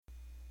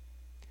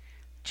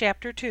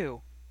Chapter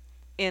 2.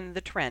 In the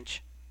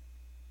Trench.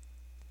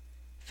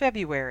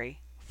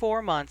 February,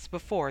 4 months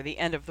before the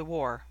end of the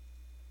war.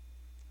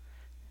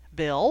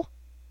 Bill?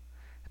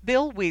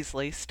 Bill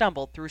Weasley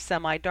stumbled through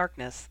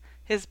semi-darkness,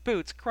 his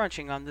boots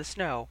crunching on the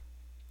snow.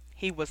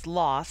 He was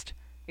lost,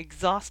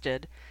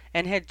 exhausted,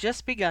 and had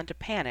just begun to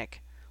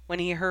panic when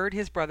he heard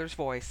his brother's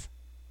voice.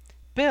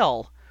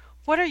 "Bill,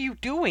 what are you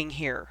doing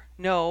here?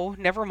 No,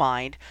 never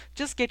mind.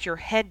 Just get your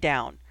head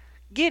down.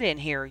 Get in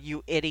here,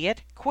 you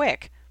idiot,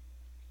 quick!"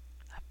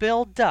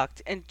 Bill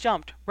ducked and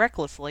jumped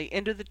recklessly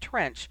into the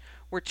trench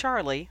where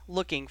Charlie,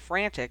 looking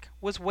frantic,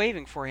 was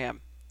waving for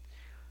him.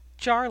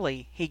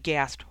 "Charlie," he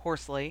gasped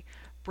hoarsely,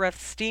 breath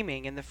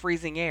steaming in the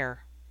freezing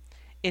air.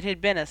 It had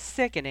been a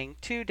sickening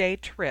 2-day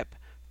trip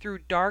through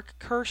dark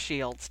curse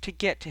shields to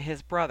get to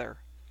his brother.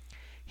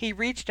 He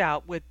reached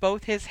out with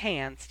both his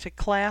hands to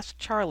clasp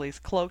Charlie's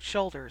cloaked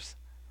shoulders.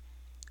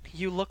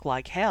 "You look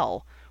like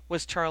hell,"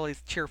 was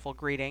Charlie's cheerful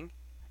greeting.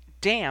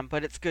 "Damn,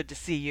 but it's good to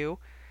see you."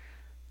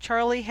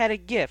 Charlie had a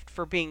gift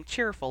for being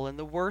cheerful in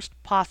the worst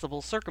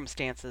possible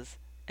circumstances,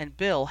 and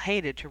Bill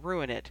hated to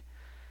ruin it.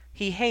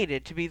 He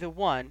hated to be the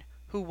one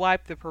who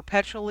wiped the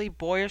perpetually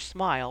boyish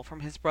smile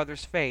from his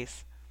brother's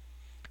face.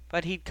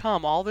 But he'd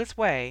come all this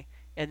way,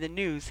 and the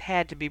news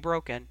had to be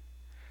broken.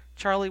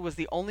 Charlie was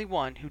the only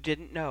one who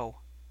didn't know.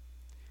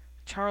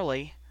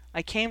 "Charlie,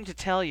 I came to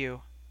tell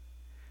you."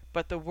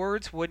 But the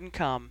words wouldn't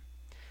come.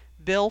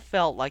 Bill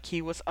felt like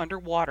he was under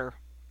water.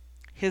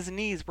 His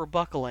knees were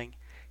buckling.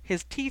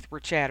 His teeth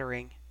were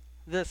chattering.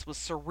 This was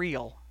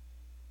surreal.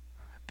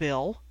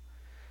 "Bill?"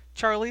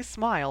 Charlie's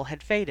smile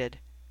had faded.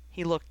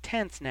 He looked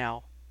tense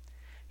now.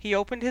 He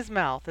opened his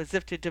mouth as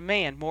if to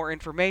demand more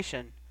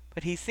information,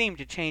 but he seemed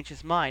to change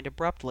his mind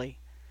abruptly.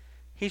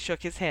 He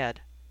shook his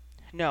head.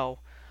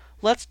 "No,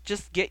 let's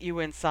just get you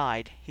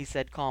inside," he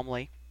said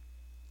calmly.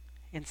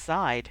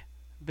 "Inside?"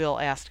 Bill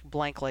asked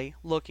blankly,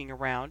 looking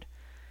around.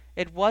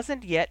 It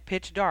wasn't yet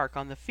pitch dark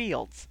on the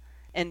fields,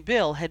 and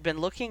Bill had been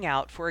looking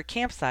out for a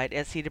campsite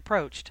as he'd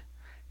approached.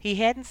 He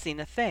hadn't seen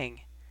a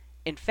thing.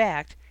 In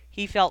fact,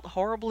 he felt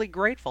horribly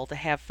grateful to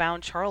have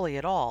found Charlie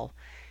at all.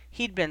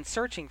 He'd been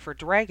searching for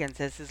dragons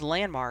as his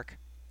landmark.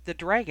 The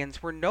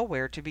dragons were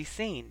nowhere to be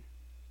seen.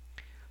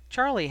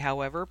 Charlie,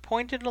 however,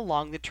 pointed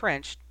along the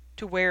trench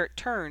to where it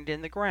turned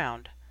in the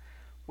ground.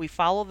 "We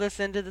follow this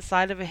into the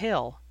side of a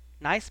hill.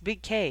 Nice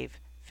big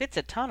cave. Fits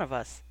a ton of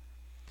us."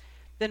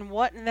 "Then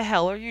what in the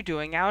hell are you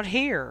doing out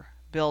here?"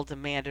 Bill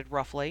demanded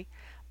roughly.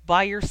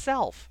 "By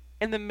yourself,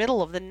 in the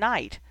middle of the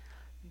night.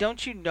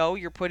 Don't you know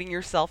you're putting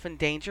yourself in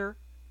danger?"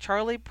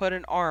 Charlie put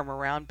an arm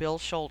around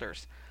Bill's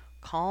shoulders.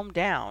 "Calm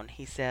down,"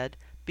 he said,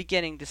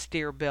 beginning to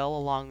steer Bill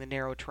along the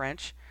narrow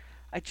trench.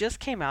 "I just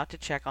came out to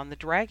check on the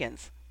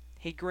dragons."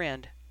 He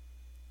grinned.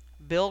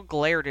 Bill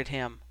glared at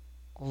him.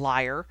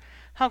 "Liar!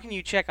 How can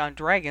you check on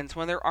dragons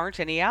when there aren't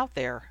any out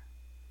there?"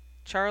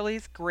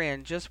 Charlie's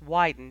grin just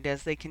widened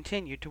as they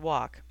continued to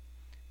walk.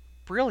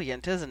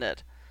 "Brilliant, isn't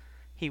it?"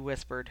 he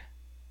whispered.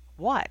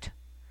 "What?"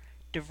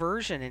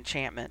 "Diversion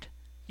enchantment.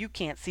 You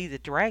can't see the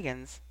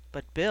dragons,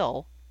 but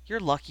Bill, you're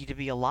lucky to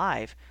be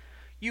alive.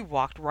 You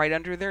walked right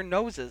under their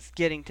noses,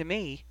 getting to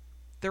me.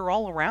 They're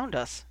all around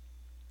us."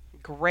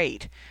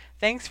 "Great.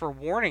 Thanks for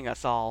warning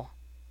us all."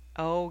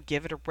 "Oh,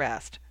 give it a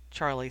rest,"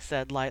 Charlie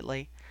said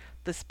lightly.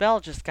 "The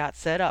spell just got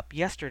set up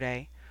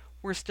yesterday.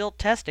 We're still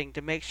testing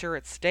to make sure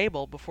it's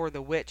stable before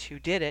the witch who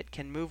did it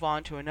can move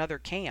on to another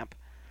camp."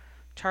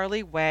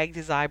 Charlie wagged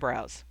his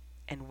eyebrows.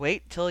 "And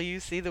wait till you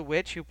see the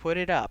witch who put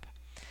it up.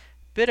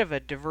 Bit of a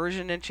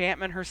diversion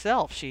enchantment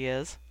herself, she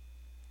is."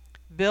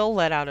 Bill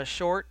let out a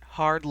short,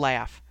 hard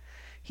laugh.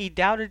 He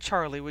doubted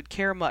Charlie would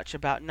care much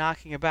about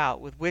knocking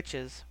about with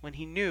witches when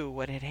he knew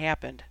what had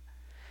happened.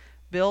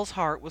 Bill's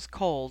heart was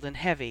cold and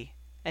heavy,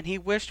 and he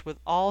wished with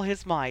all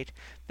his might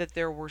that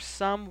there were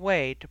some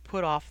way to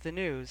put off the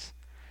news.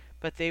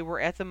 But they were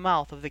at the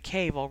mouth of the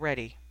cave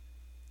already.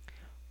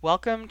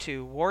 "Welcome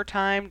to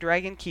wartime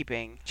dragon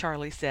keeping,"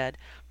 Charlie said,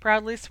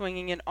 proudly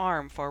swinging an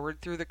arm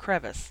forward through the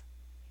crevice.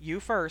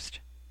 "You first."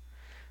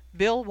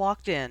 Bill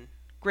walked in,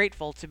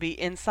 grateful to be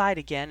inside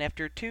again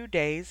after 2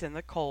 days in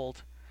the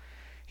cold.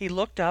 He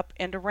looked up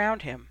and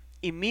around him,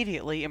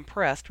 immediately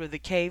impressed with the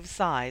cave's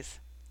size.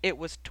 It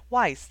was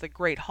twice the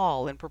great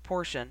hall in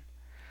proportion.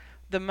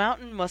 The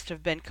mountain must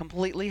have been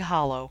completely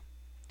hollow.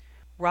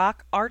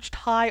 Rock arched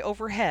high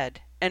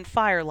overhead, and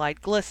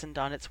firelight glistened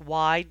on its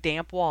wide,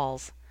 damp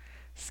walls.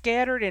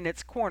 Scattered in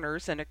its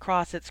corners and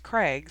across its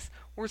crags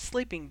were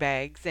sleeping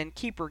bags and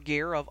keeper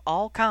gear of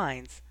all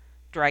kinds.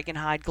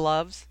 Dragonhide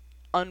gloves,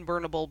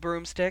 unburnable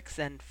broomsticks,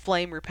 and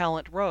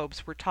flame-repellent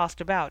robes were tossed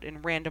about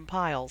in random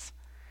piles.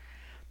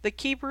 The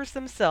keepers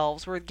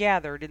themselves were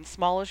gathered in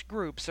smallish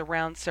groups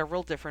around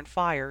several different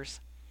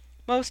fires.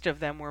 Most of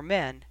them were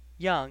men,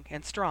 young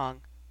and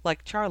strong,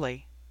 like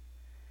Charlie.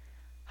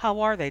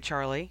 "How are they,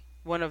 Charlie?"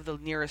 one of the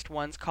nearest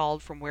ones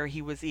called from where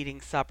he was eating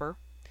supper.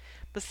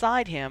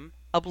 Beside him,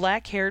 a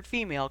black-haired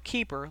female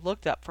keeper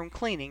looked up from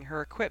cleaning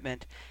her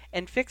equipment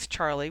and fixed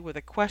Charlie with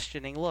a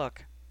questioning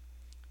look.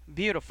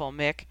 "Beautiful,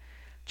 Mick.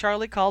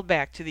 Charlie called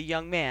back to the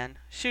young man,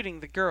 shooting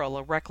the girl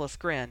a reckless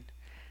grin.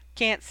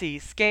 "Can't see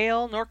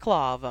scale nor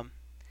claw of 'em.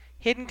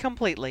 Hidden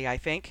completely, I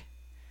think."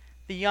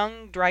 The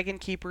young dragon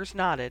keepers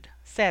nodded,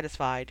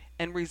 satisfied,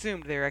 and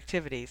resumed their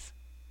activities.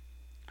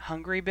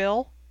 "Hungry,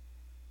 Bill?"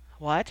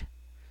 "What?"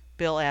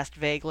 Bill asked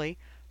vaguely,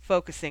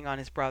 focusing on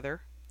his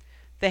brother.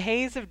 The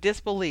haze of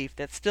disbelief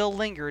that still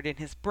lingered in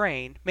his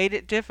brain made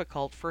it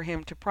difficult for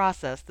him to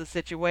process the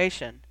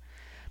situation.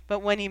 But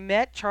when he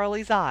met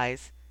Charlie's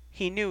eyes,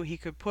 he knew he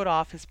could put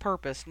off his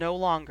purpose no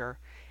longer,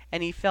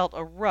 and he felt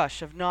a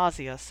rush of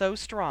nausea so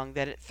strong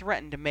that it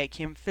threatened to make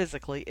him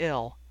physically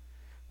ill.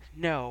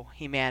 "No,"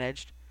 he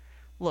managed.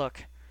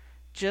 "Look,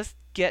 just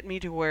get me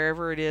to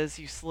wherever it is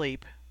you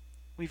sleep.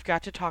 We've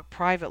got to talk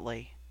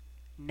privately.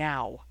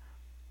 Now."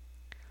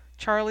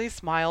 Charlie's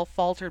smile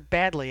faltered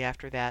badly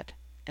after that,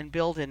 and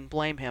Bill didn't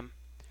blame him.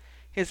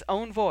 His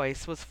own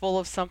voice was full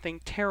of something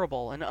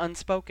terrible and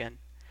unspoken.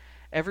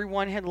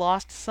 Everyone had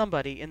lost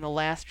somebody in the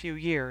last few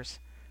years,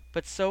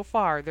 but so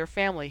far their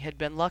family had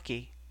been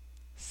lucky.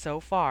 So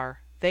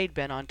far they'd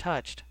been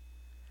untouched.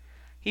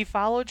 He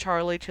followed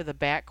Charlie to the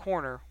back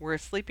corner where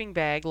his sleeping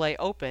bag lay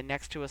open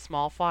next to a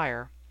small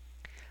fire.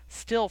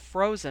 Still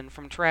frozen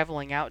from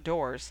traveling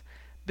outdoors,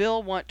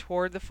 Bill went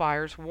toward the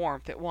fire's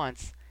warmth at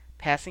once,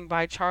 passing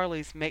by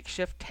Charlie's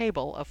makeshift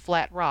table of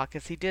flat rock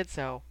as he did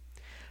so.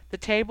 The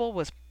table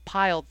was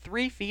piled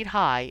 3 feet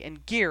high,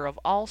 and gear of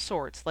all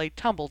sorts lay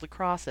tumbled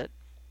across it.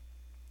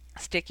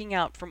 Sticking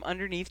out from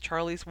underneath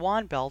Charlie's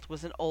wand belt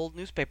was an old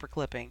newspaper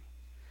clipping.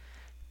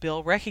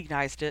 Bill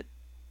recognized it,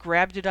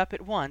 grabbed it up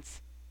at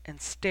once, and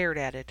stared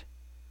at it.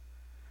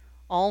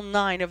 All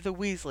 9 of the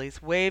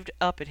Weasleys waved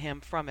up at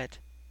him from it.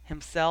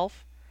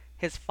 Himself,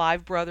 his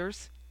 5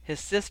 brothers, his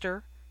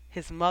sister,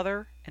 his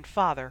mother, and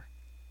father.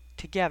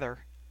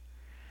 Together.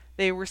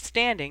 They were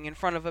standing in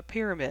front of a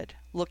pyramid,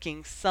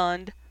 looking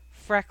sunned,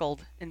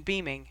 freckled, and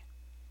beaming.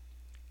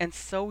 And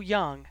so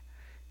young.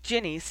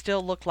 Ginny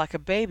still looked like a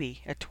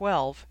baby at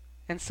 12,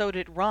 and so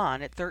did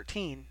Ron at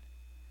 13.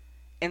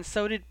 And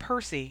so did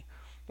Percy,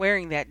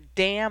 wearing that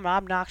damn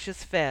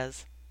obnoxious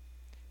fez.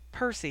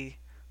 Percy,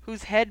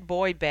 whose head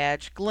boy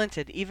badge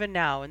glinted even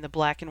now in the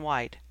black and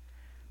white.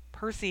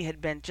 Percy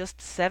had been just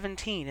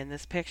 17 in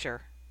this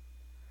picture.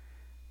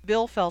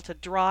 Bill felt a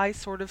dry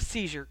sort of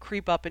seizure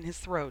creep up in his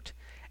throat,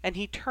 and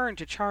he turned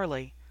to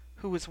Charlie,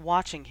 who was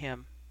watching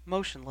him,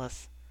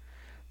 motionless.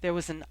 There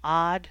was an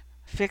odd,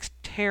 fixed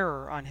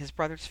terror on his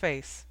brother's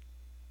face.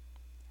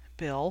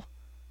 "Bill,"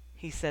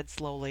 he said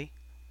slowly,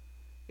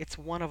 "it's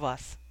one of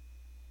us,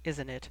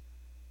 isn't it?"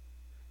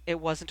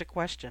 It wasn't a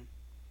question.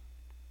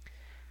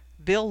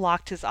 Bill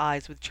locked his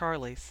eyes with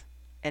Charlie's,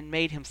 and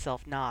made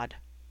himself nod.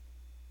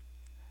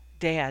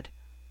 "Dad,"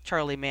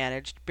 Charlie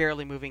managed,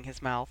 barely moving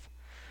his mouth.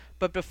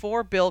 But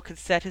before Bill could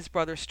set his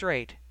brother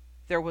straight,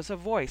 there was a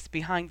voice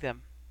behind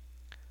them.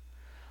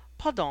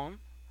 "Pardon,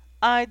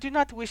 I do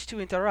not wish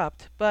to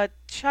interrupt, but,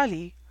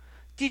 Charlie,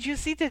 did you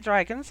see the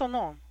dragons or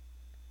no?"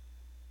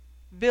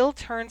 Bill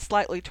turned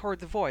slightly toward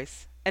the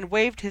voice, and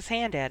waved his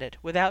hand at it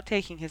without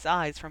taking his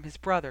eyes from his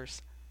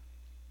brother's.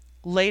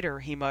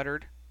 "Later," he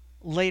muttered.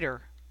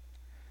 "Later."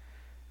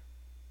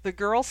 The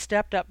girl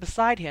stepped up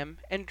beside him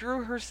and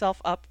drew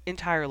herself up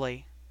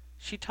entirely.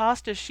 She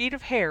tossed a sheet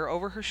of hair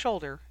over her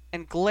shoulder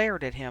and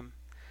glared at him.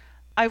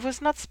 "I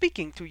was not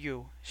speaking to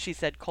you," she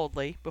said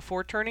coldly,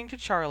 before turning to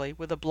Charlie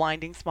with a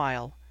blinding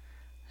smile.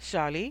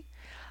 "Charlie,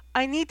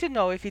 I need to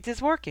know if it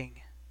is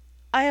working.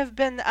 I have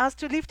been asked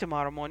to leave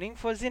tomorrow morning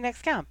for the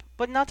next camp,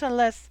 but not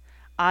unless—"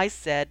 "I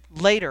said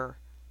later,"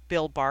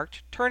 Bill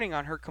barked, turning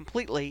on her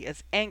completely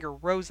as anger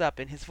rose up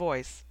in his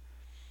voice.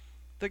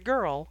 The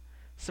girl,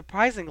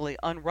 surprisingly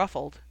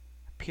unruffled,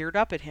 peered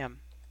up at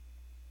him.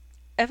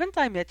 "Haven't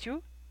I met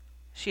you?"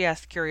 she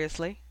asked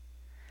curiously.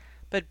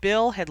 But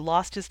Bill had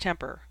lost his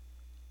temper.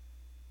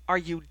 "Are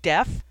you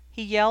deaf?"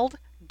 he yelled.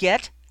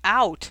 "Get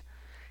out!"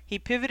 He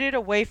pivoted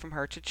away from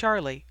her to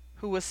Charlie,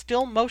 who was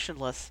still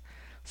motionless,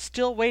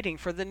 still waiting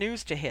for the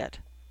news to hit.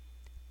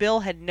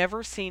 Bill had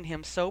never seen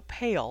him so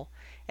pale,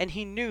 and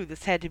he knew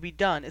this had to be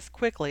done as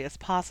quickly as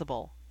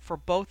possible, for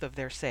both of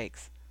their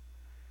sakes.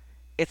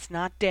 "It's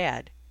not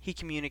Dad," he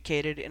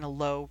communicated in a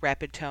low,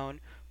 rapid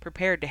tone,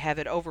 prepared to have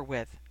it over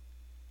with.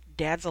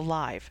 "Dad's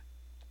alive.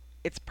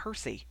 It's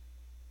Percy."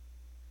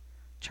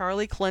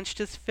 Charlie clenched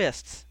his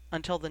fists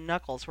until the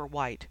knuckles were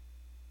white.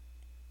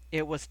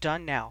 It was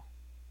done now.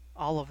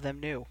 All of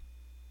them knew.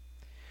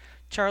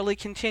 Charlie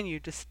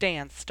continued to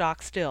stand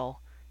stock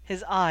still,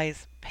 his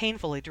eyes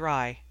painfully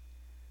dry.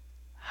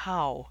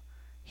 "How?"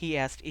 he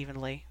asked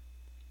evenly.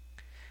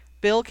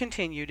 Bill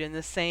continued in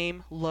the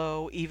same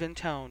low, even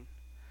tone.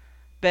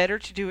 Better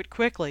to do it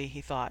quickly, he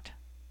thought.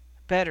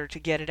 Better to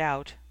get it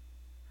out.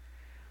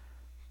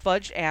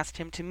 Fudge asked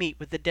him to meet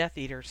with the Death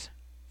Eaters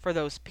for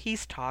those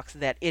peace talks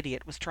that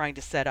idiot was trying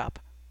to set up.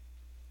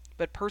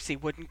 But Percy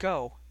wouldn't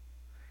go.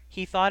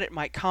 He thought it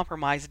might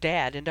compromise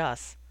Dad and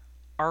us,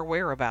 our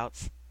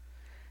whereabouts.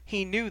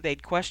 He knew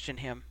they'd question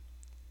him,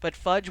 but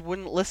Fudge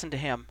wouldn't listen to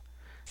him.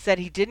 Said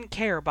he didn't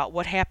care about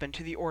what happened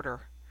to the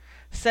Order.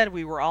 Said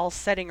we were all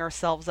setting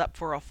ourselves up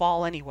for a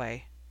fall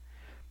anyway.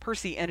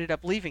 Percy ended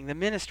up leaving the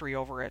ministry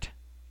over it.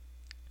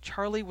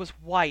 Charlie was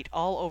white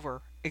all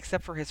over,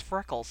 except for his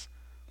freckles,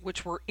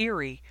 which were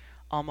eerie,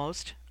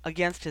 almost,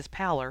 against his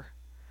pallor.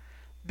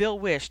 Bill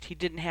wished he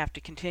didn't have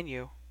to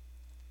continue.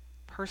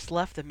 Percy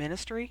left the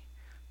ministry?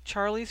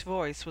 Charlie's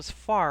voice was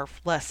far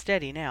less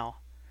steady now.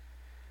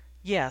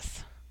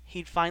 Yes,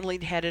 he'd finally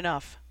had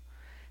enough.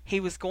 He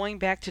was going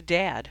back to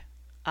Dad.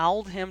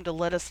 Owled him to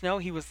let us know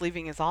he was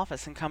leaving his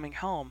office and coming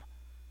home.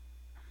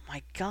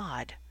 My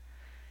God.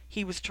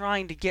 He was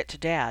trying to get to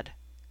Dad.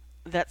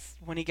 That's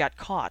when he got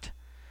caught.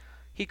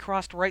 He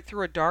crossed right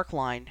through a dark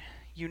line.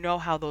 You know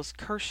how those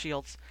curse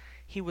shields...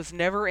 He was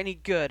never any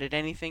good at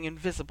anything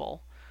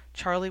invisible.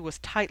 Charlie was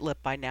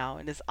tight-lipped by now,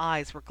 and his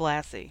eyes were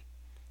glassy.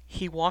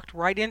 He walked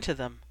right into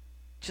them.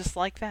 Just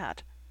like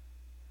that.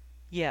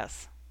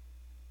 Yes.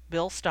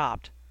 Bill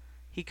stopped.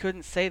 He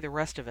couldn't say the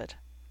rest of it.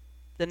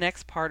 The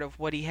next part of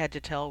what he had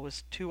to tell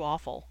was too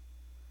awful.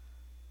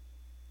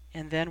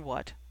 And then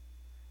what?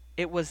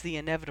 It was the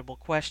inevitable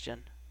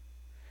question.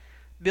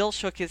 Bill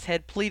shook his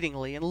head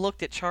pleadingly and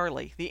looked at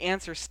Charlie, the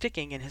answer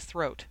sticking in his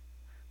throat.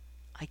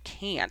 I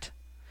can't.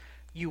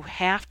 You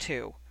have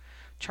to.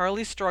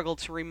 Charlie's struggle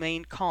to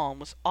remain calm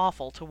was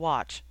awful to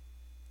watch.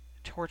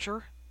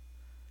 Torture?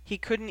 He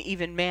couldn't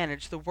even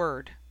manage the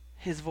word.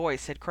 His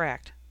voice had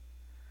cracked.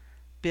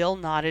 Bill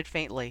nodded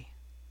faintly.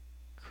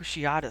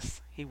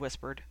 Cruciatus, he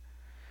whispered.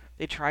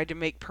 They tried to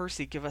make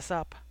Percy give us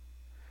up.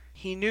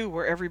 He knew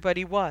where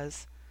everybody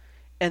was,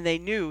 and they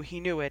knew he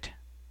knew it.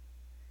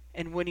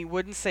 And when he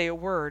wouldn't say a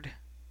word,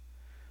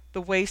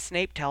 the way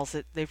Snape tells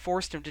it, they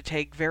forced him to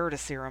take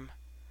Veritaserum.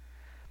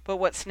 But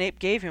what Snape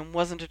gave him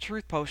wasn't a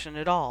truth potion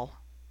at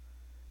all.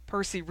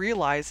 Percy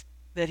realized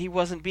that he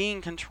wasn't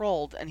being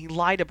controlled, and he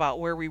lied about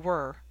where we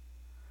were.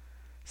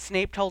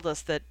 Snape told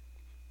us that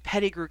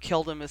Pettigrew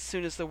killed him as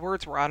soon as the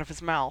words were out of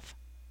his mouth.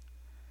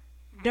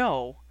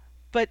 No,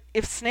 but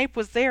if Snape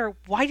was there,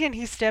 why didn't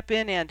he step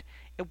in and...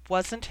 It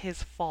wasn't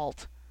his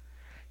fault.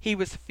 He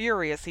was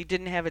furious he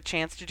didn't have a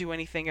chance to do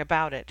anything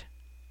about it.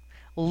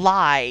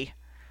 Lie!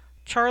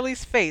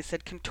 Charlie's face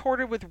had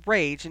contorted with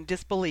rage and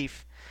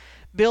disbelief.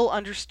 Bill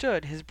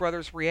understood his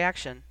brother's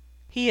reaction.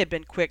 He had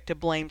been quick to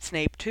blame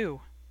Snape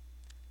too.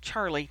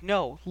 Charlie,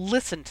 no,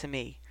 listen to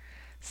me.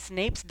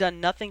 Snape's done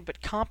nothing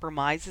but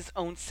compromise his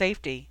own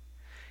safety.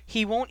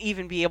 He won't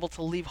even be able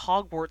to leave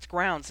Hogwarts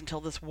grounds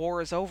until this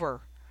war is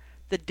over.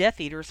 The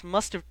Death Eaters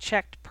must have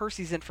checked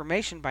Percy's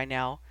information by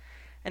now,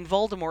 and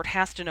Voldemort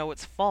has to know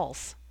it's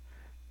false.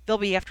 They'll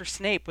be after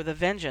Snape with a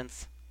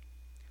vengeance.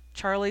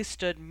 Charlie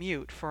stood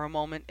mute for a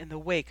moment in the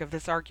wake of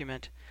this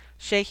argument,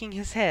 shaking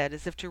his head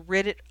as if to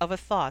rid it of a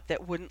thought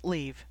that wouldn't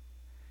leave.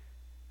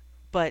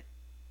 But,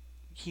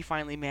 he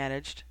finally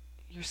managed,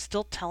 you're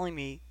still telling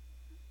me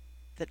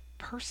that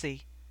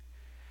Percy...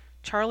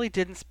 Charlie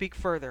didn't speak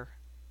further.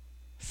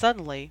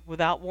 Suddenly,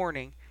 without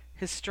warning,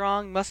 his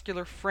strong,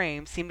 muscular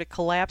frame seemed to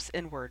collapse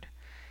inward.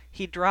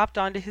 He dropped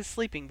onto his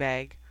sleeping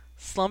bag,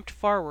 slumped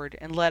forward,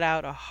 and let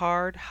out a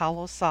hard,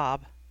 hollow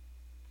sob.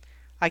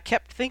 I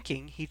kept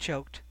thinking, he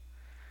choked.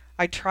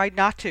 I tried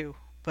not to,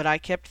 but I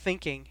kept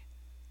thinking.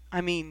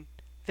 I mean,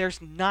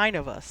 there's 9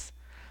 of us.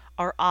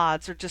 Our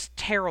odds are just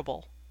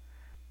terrible.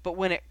 But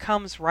when it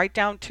comes right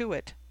down to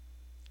it...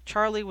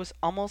 Charlie was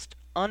almost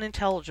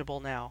unintelligible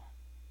now.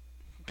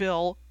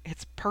 Bill,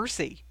 it's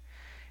Percy.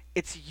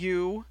 It's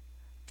you,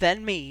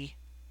 then me,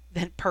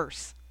 then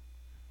Perce.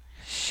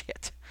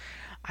 Shit.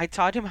 I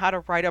taught him how to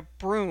ride a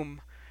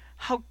broom.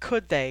 How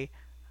could they?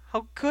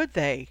 How could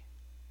they?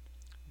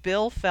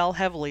 Bill fell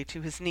heavily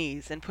to his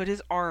knees and put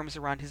his arms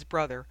around his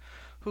brother,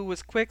 who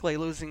was quickly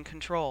losing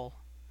control.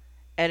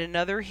 At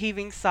another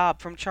heaving sob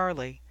from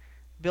Charlie,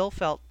 Bill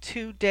felt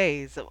 2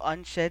 days of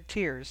unshed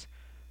tears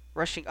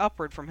rushing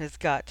upward from his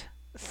gut,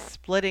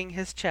 splitting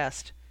his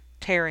chest,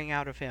 tearing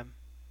out of him.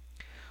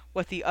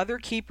 What the other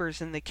keepers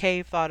in the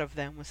cave thought of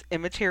them was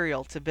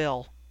immaterial to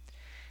Bill.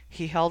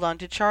 He held on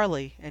to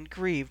Charlie and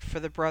grieved for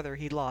the brother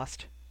he'd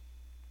lost.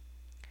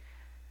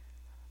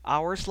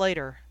 Hours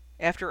later,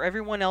 after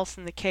everyone else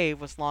in the cave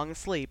was long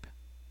asleep,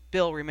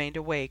 Bill remained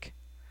awake.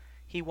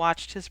 He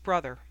watched his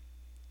brother.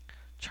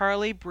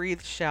 Charlie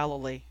breathed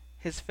shallowly,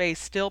 his face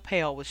still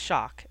pale with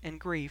shock and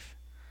grief.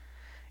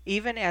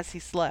 Even as he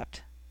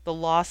slept, the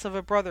loss of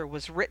a brother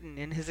was written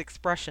in his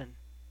expression.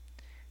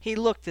 He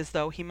looked as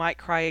though he might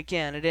cry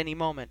again at any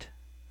moment.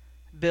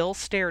 Bill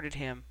stared at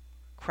him,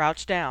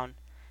 crouched down,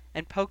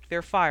 and poked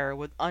their fire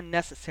with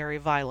unnecessary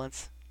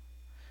violence.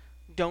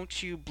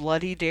 "Don't you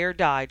bloody dare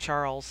die,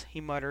 Charles," he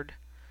muttered.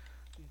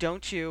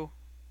 "Don't you—"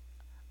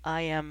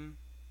 "I am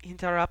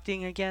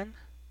interrupting again?"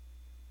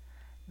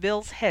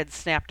 Bill's head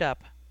snapped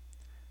up.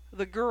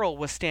 The girl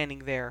was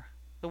standing there,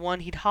 the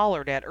one he'd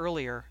hollered at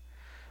earlier,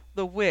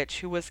 the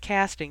witch who was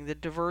casting the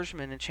diversion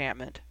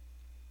enchantment.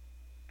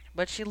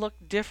 But she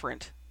looked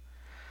different.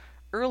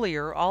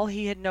 Earlier, all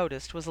he had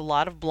noticed was a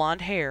lot of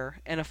blonde hair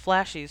and a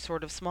flashy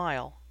sort of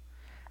smile.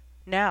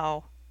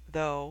 Now,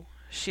 though,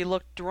 she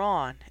looked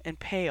drawn and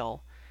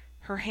pale.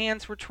 Her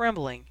hands were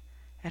trembling,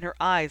 and her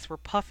eyes were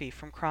puffy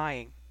from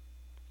crying.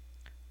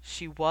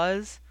 She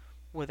was,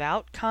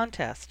 without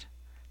contest,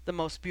 the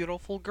most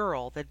beautiful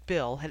girl that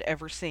Bill had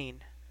ever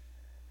seen.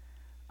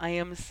 "I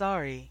am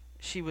sorry,"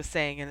 she was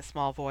saying in a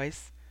small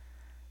voice.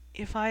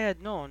 "If I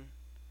had known,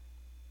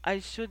 I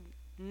should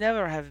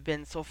never have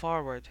been so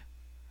forward."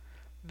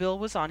 Bill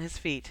was on his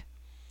feet.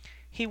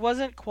 He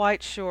wasn't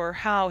quite sure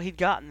how he'd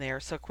gotten there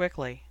so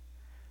quickly.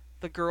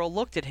 The girl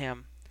looked at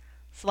him,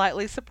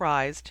 slightly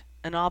surprised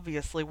and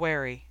obviously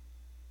wary.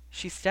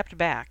 She stepped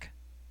back.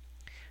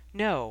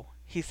 "No,"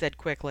 he said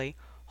quickly,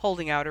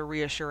 holding out a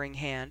reassuring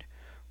hand,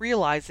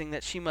 realizing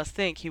that she must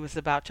think he was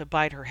about to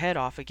bite her head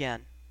off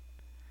again.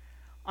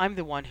 "I'm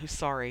the one who's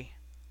sorry.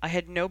 I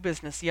had no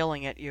business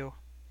yelling at you.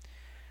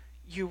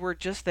 You were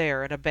just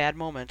there at a bad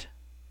moment."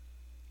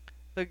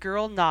 The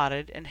girl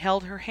nodded and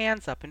held her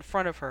hands up in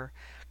front of her,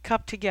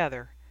 cupped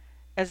together,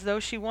 as though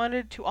she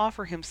wanted to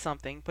offer him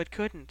something but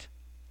couldn't.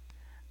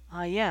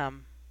 "I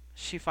am,"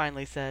 she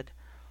finally said,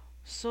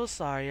 "so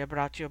sorry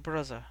about your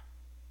brother."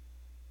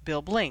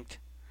 Bill blinked.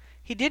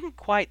 He didn't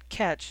quite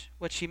catch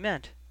what she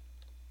meant.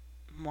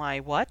 "My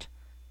what?"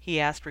 he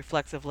asked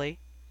reflexively.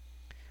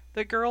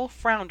 The girl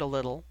frowned a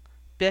little,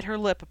 bit her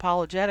lip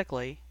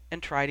apologetically,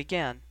 and tried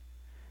again.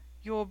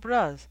 Your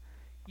brother.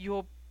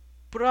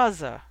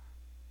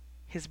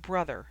 His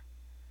brother.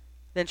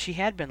 Then she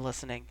had been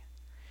listening.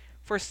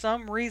 For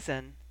some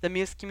reason, the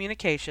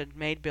miscommunication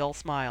made Bill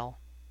smile.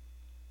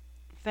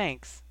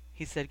 "Thanks,"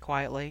 he said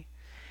quietly.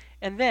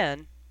 And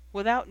then,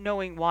 without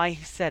knowing why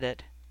he said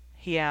it,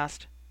 he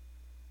asked,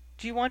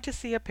 "Do you want to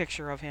see a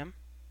picture of him?"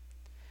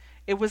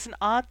 It was an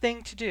odd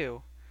thing to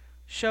do,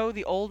 show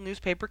the old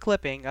newspaper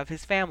clipping of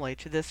his family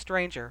to this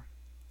stranger.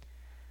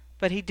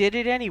 But he did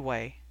it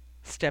anyway,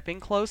 stepping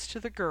close to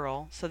the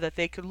girl so that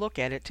they could look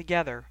at it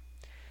together.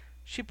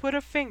 She put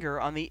a finger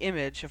on the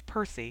image of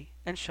Percy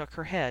and shook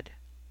her head.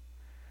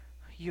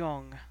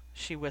 "Young,"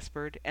 she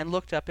whispered, and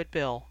looked up at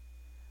Bill.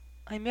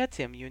 "I met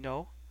him, you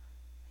know.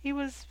 He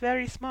was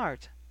very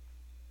smart."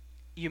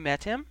 "You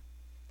met him?"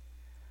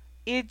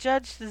 "He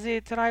judged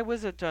the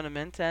Triwizard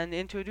Tournament and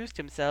introduced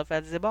himself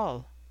at the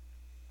ball."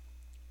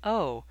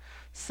 "Oh,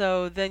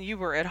 so then you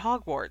were at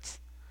Hogwarts."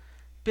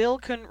 Bill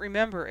couldn't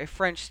remember a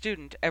French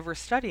student ever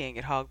studying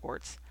at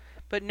Hogwarts,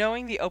 but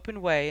knowing the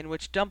open way in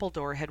which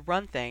Dumbledore had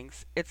run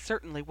things, it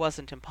certainly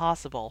wasn't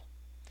impossible.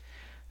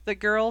 The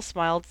girl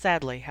smiled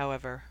sadly,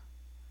 however.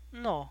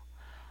 "No,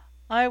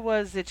 I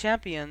was the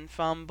champion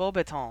from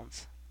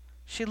Beauxbatons."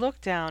 She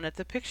looked down at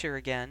the picture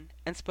again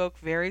and spoke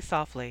very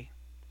softly.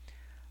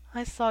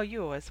 "I saw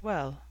you as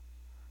well.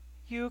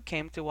 You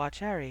came to watch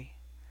Harry.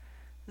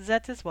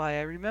 That is why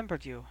I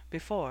remembered you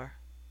before."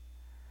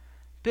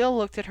 Bill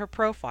looked at her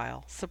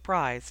profile,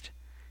 surprised.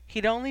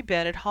 He'd only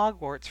been at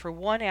Hogwarts for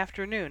one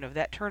afternoon of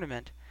that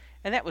tournament,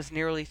 and that was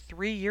nearly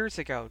 3 years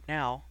ago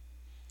now.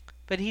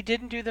 But he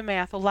didn't do the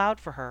math aloud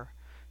for her.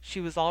 She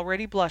was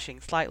already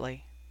blushing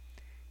slightly.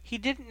 He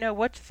didn't know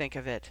what to think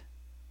of it.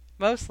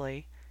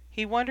 Mostly,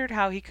 he wondered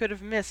how he could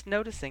have missed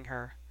noticing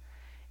her.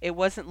 It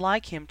wasn't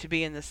like him to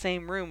be in the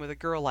same room with a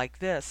girl like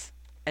this,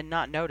 and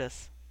not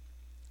notice.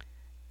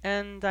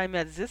 "And I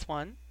met this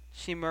one,"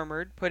 she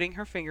murmured, putting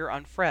her finger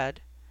on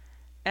Fred.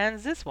 "And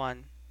this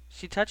one."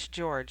 She touched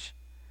George.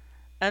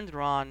 "And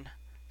Ron,"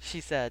 she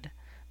said.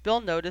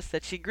 Bill noticed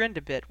that she grinned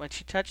a bit when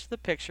she touched the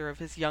picture of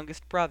his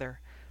youngest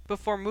brother,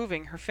 before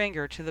moving her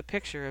finger to the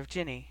picture of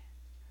Ginny.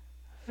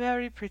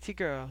 "Very pretty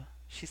girl,"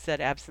 she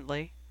said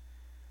absently.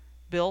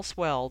 Bill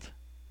swelled.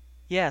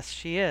 "Yes,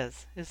 she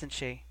is, isn't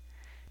she?"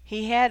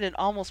 He had an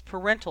almost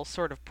parental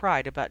sort of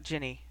pride about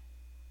Ginny.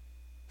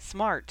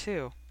 "Smart,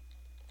 too."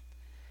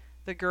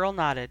 The girl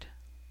nodded.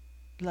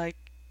 "Like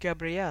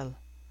Gabrielle,"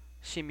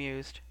 she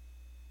mused.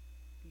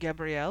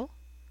 "Gabrielle?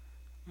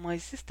 My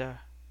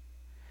sister."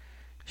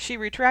 She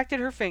retracted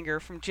her finger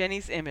from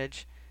Jenny's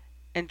image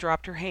and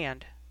dropped her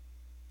hand.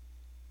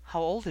 "How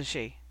old is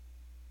she?"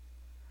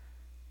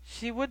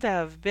 "She would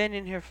have been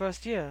in her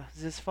first year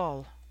this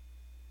fall."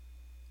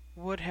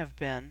 "Would have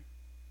been,"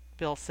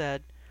 Bill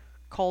said,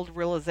 cold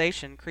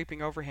realization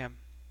creeping over him.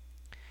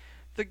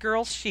 The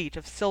girl's sheet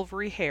of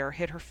silvery hair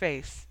hid her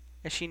face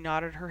as she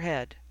nodded her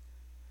head.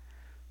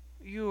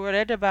 "You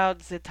read about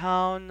the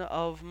town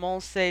of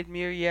Mont Saint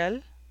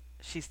Muriel?"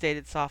 she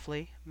stated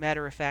softly,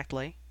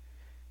 matter-of-factly.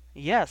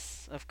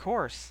 "Yes, of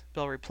course,"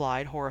 Bill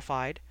replied,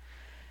 horrified.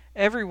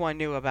 Everyone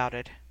knew about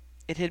it.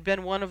 It had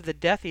been one of the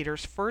Death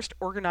Eaters' first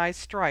organized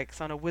strikes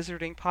on a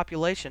wizarding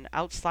population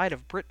outside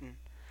of Britain,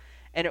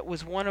 and it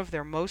was one of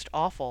their most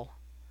awful.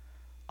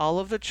 All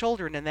of the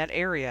children in that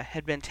area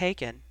had been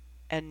taken,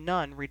 and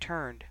none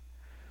returned.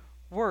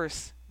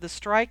 Worse, the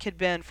strike had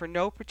been for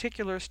no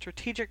particular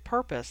strategic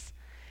purpose.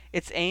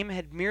 Its aim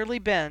had merely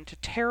been to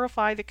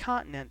terrify the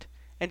continent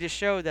and to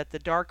show that the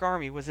Dark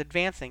Army was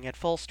advancing at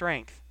full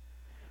strength.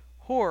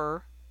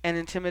 Horror and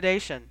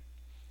intimidation,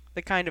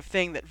 the kind of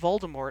thing that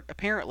Voldemort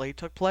apparently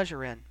took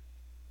pleasure in.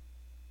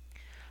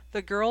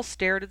 The girl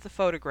stared at the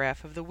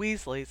photograph of the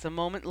Weasleys a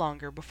moment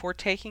longer before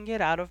taking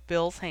it out of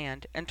Bill's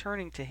hand and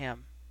turning to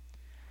him.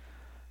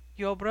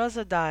 "Your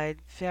brother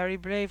died very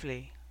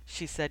bravely,"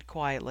 she said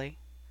quietly.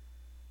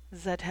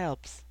 "That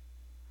helps."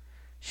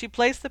 She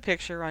placed the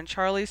picture on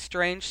Charlie's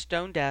strange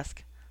stone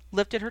desk,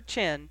 lifted her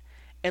chin,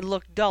 and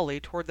looked dully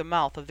toward the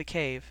mouth of the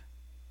cave.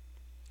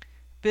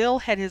 Bill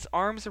had his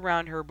arms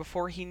around her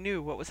before he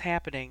knew what was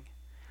happening.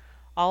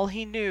 All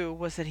he knew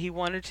was that he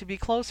wanted to be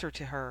closer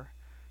to her,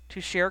 to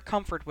share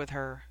comfort with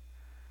her.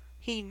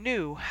 He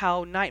knew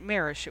how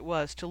nightmarish it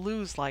was to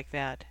lose like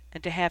that,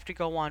 and to have to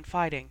go on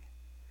fighting.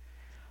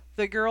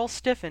 The girl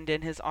stiffened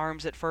in his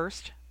arms at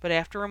first, but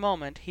after a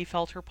moment he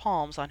felt her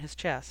palms on his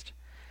chest.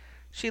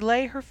 She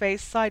lay her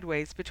face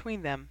sideways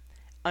between them,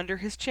 under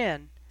his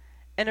chin,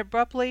 and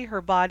abruptly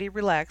her body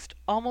relaxed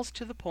almost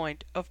to the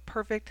point of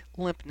perfect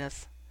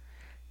limpness.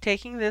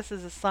 Taking this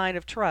as a sign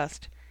of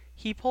trust,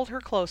 he pulled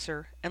her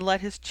closer and let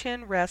his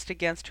chin rest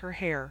against her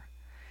hair.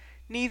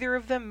 Neither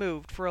of them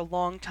moved for a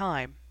long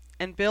time,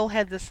 and Bill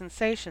had the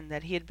sensation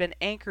that he had been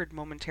anchored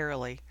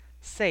momentarily,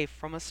 safe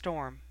from a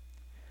storm.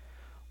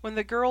 When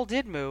the girl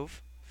did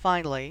move,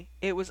 finally,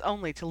 it was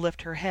only to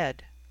lift her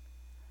head.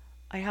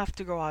 "I have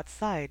to go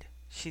outside,"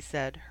 she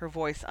said, her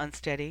voice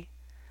unsteady.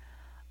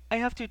 "I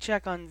have to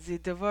check on the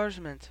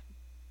divergement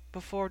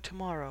before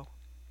tomorrow."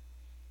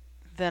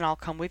 "Then I'll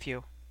come with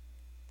you."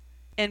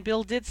 And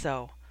Bill did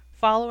so,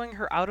 following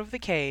her out of the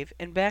cave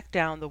and back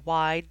down the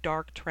wide,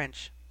 dark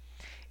trench.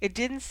 It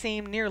didn't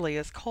seem nearly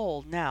as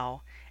cold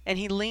now, and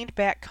he leaned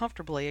back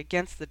comfortably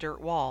against the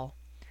dirt wall.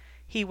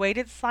 He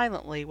waited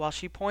silently while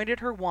she pointed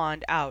her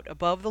wand out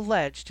above the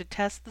ledge to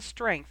test the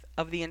strength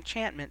of the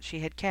enchantment she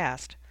had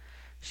cast.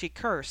 She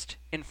cursed,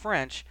 in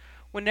French,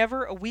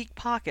 whenever a weak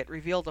pocket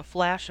revealed a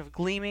flash of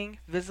gleaming,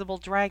 visible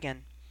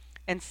dragon,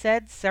 and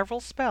said several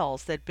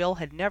spells that Bill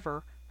had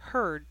never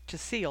heard to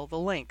seal the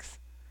links.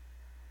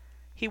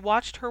 He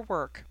watched her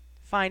work,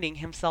 finding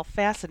himself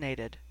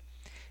fascinated.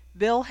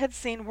 Bill had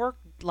seen work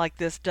like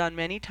this done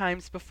many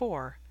times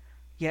before,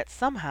 yet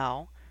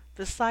somehow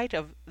the sight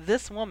of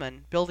this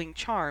woman building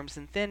charms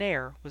in thin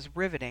air was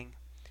riveting.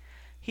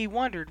 He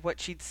wondered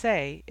what she'd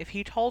say if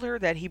he told her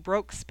that he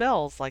broke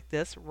spells like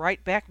this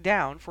right back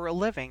down for a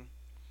living.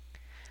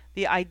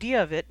 The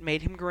idea of it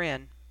made him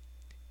grin.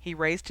 He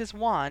raised his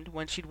wand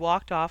when she'd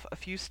walked off a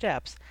few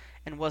steps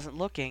and wasn't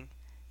looking,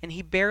 and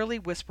he barely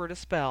whispered a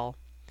spell.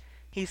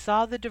 He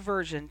saw the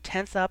diversion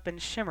tense up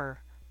and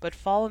shimmer, but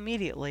fall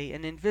immediately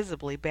and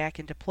invisibly back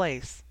into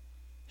place.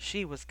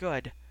 She was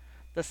good.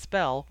 The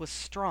spell was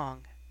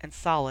strong and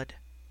solid.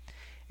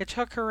 It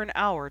took her an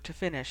hour to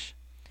finish.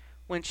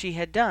 When she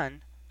had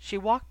done, she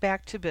walked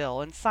back to Bill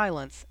in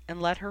silence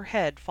and let her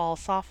head fall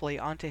softly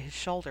onto his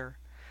shoulder.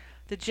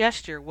 The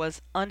gesture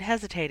was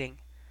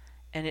unhesitating,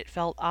 and it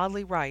felt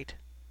oddly right.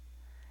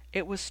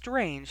 It was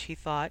strange, he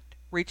thought,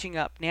 reaching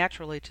up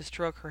naturally to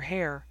stroke her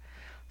hair.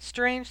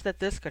 Strange that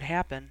this could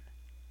happen.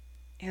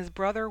 His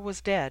brother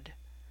was dead.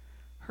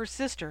 Her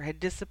sister had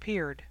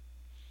disappeared.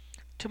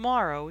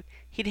 Tomorrow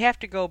he'd have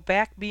to go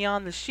back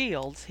beyond the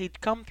shields he'd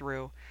come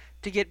through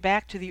to get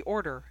back to the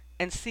Order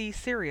and see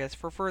Sirius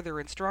for further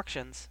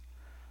instructions.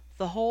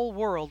 The whole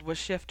world was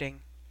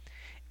shifting.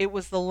 It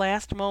was the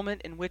last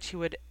moment in which he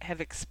would have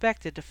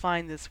expected to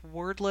find this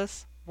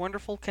wordless,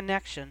 wonderful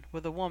connection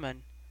with a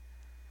woman.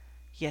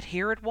 Yet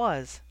here it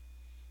was.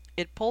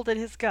 It pulled at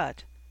his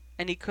gut,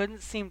 and he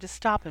couldn't seem to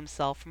stop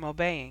himself from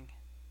obeying.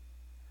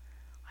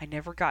 "I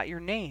never got your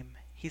name,"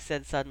 he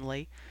said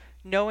suddenly,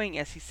 knowing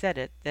as he said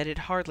it that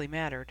it hardly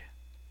mattered.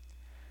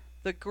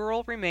 The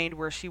girl remained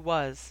where she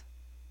was.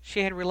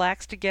 She had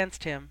relaxed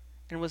against him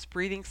and was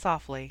breathing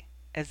softly,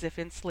 as if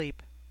in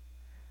sleep.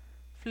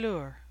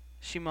 "Fleur,"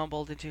 she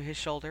mumbled into his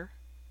shoulder.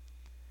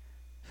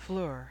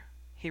 "Fleur,"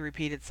 he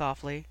repeated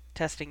softly,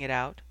 testing it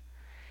out.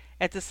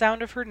 At the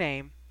sound of her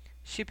name,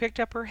 she picked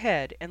up her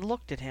head and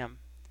looked at him.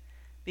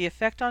 The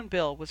effect on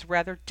Bill was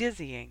rather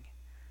dizzying.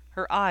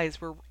 Her eyes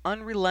were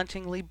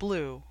unrelentingly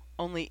blue,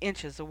 only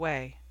inches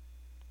away.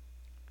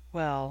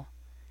 "Well,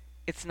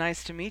 it's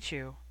nice to meet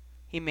you,"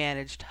 he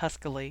managed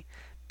huskily,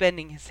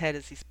 bending his head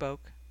as he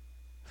spoke.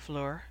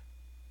 "Fleur?"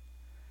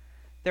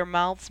 Their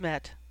mouths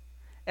met,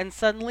 and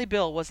suddenly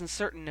Bill wasn't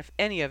certain if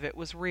any of it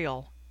was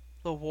real.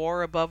 The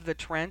war above the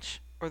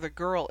trench, or the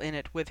girl in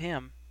it with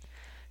him.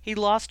 He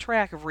lost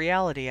track of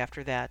reality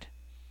after that.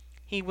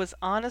 He was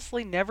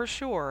honestly never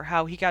sure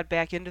how he got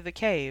back into the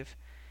cave,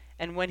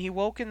 and when he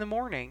woke in the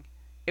morning,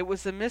 it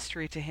was a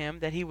mystery to him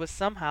that he was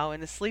somehow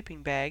in a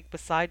sleeping bag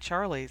beside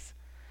Charlie's.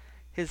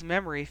 His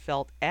memory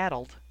felt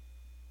addled.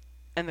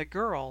 And the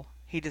girl,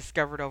 he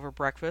discovered over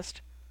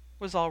breakfast,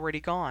 was already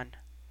gone.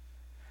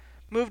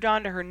 "Moved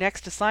on to her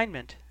next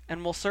assignment,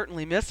 and will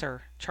certainly miss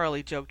her,"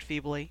 Charlie joked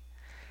feebly.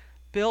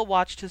 Bill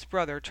watched his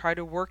brother try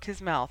to work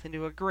his mouth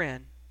into a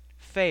grin,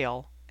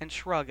 fail, and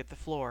shrug at the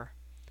floor.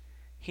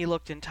 He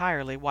looked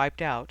entirely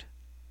wiped out.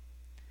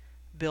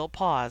 Bill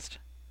paused.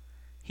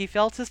 He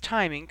felt his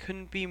timing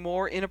couldn't be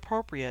more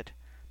inappropriate,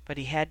 but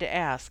he had to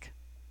ask.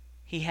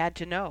 He had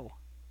to know.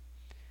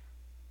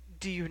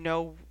 "Do you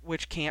know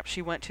which camp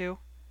she went to?"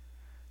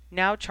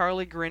 Now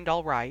Charlie grinned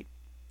all right.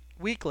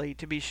 Weakly,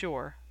 to be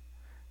sure.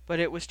 But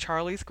it was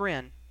Charlie's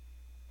grin.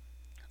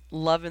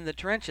 "Love in the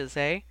trenches,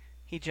 eh?"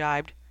 he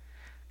jibed.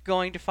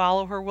 "Going to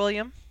follow her,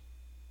 William?"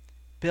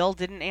 Bill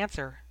didn't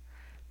answer,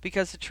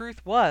 because the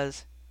truth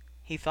was,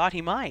 he thought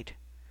he might.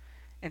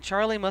 and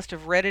Charlie must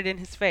have read it in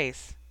his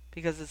face,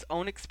 because his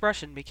own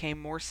expression became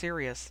more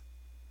serious.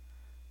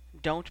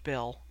 "Don't,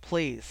 Bill,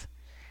 please.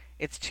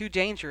 It's too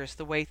dangerous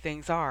the way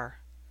things are.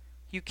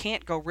 You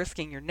can't go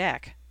risking your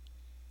neck."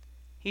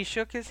 He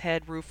shook his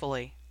head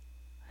ruefully.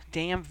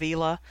 "Damn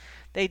Vila,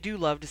 they do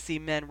love to see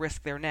men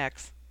risk their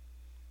necks."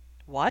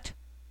 "What?"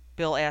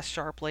 Bill asked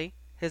sharply,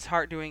 his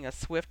heart doing a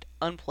swift,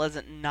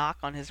 unpleasant knock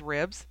on his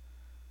ribs.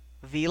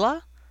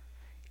 "Vila?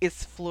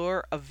 Is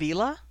Fleur a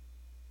Vila?"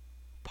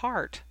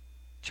 "Part,"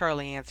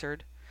 Charlie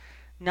answered.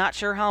 "Not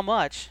sure how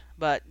much,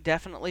 but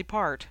definitely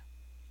part.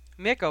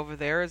 Mick over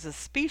there is a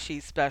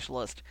species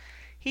specialist.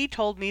 He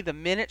told me the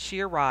minute she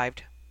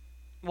arrived."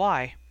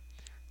 "Why?"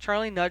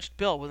 Charlie nudged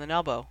Bill with an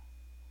elbow.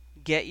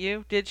 "Get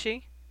you, did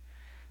she?"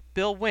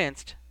 Bill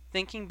winced,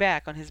 thinking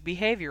back on his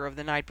behavior of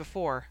the night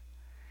before.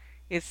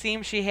 It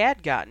seemed she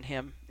had gotten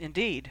him,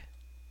 indeed.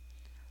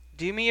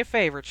 "Do me a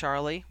favor,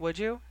 Charlie, would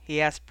you?"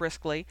 he asked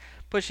briskly,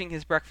 pushing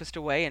his breakfast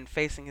away and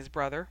facing his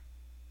brother.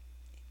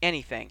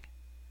 "Anything."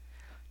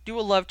 "Do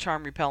a love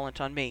charm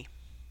repellent on me."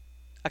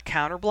 "A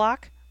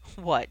counterblock?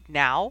 What,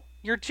 now?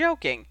 You're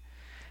joking."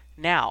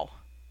 "Now.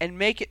 And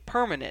make it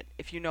permanent,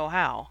 if you know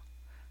how."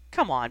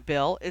 "Come on,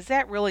 Bill, is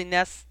that really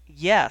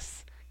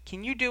Yes.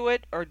 Can you do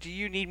it, or do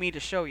you need me to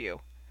show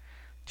you?"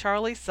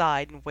 Charlie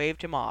sighed and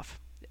waved him off.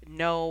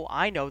 "No,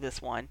 I know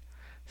this one.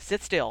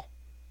 Sit still."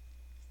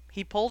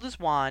 He pulled his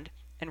wand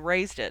and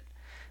raised it.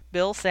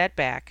 Bill sat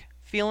back,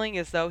 feeling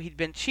as though he'd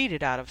been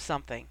cheated out of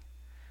something.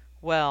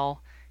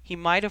 Well, he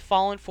might have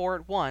fallen for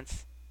it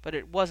once, but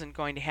it wasn't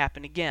going to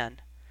happen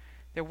again.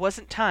 There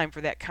wasn't time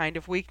for that kind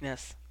of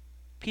weakness.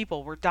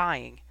 People were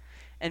dying,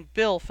 and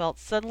Bill felt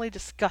suddenly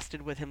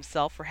disgusted with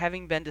himself for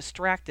having been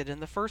distracted in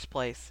the first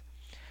place.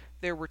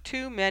 There were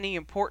too many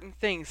important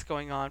things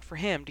going on for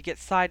him to get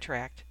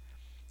sidetracked.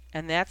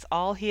 And that's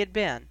all he had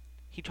been,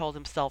 he told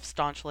himself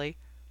staunchly.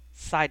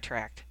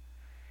 Sidetracked.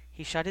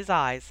 He shut his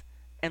eyes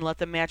and let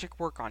the magic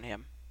work on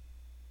him.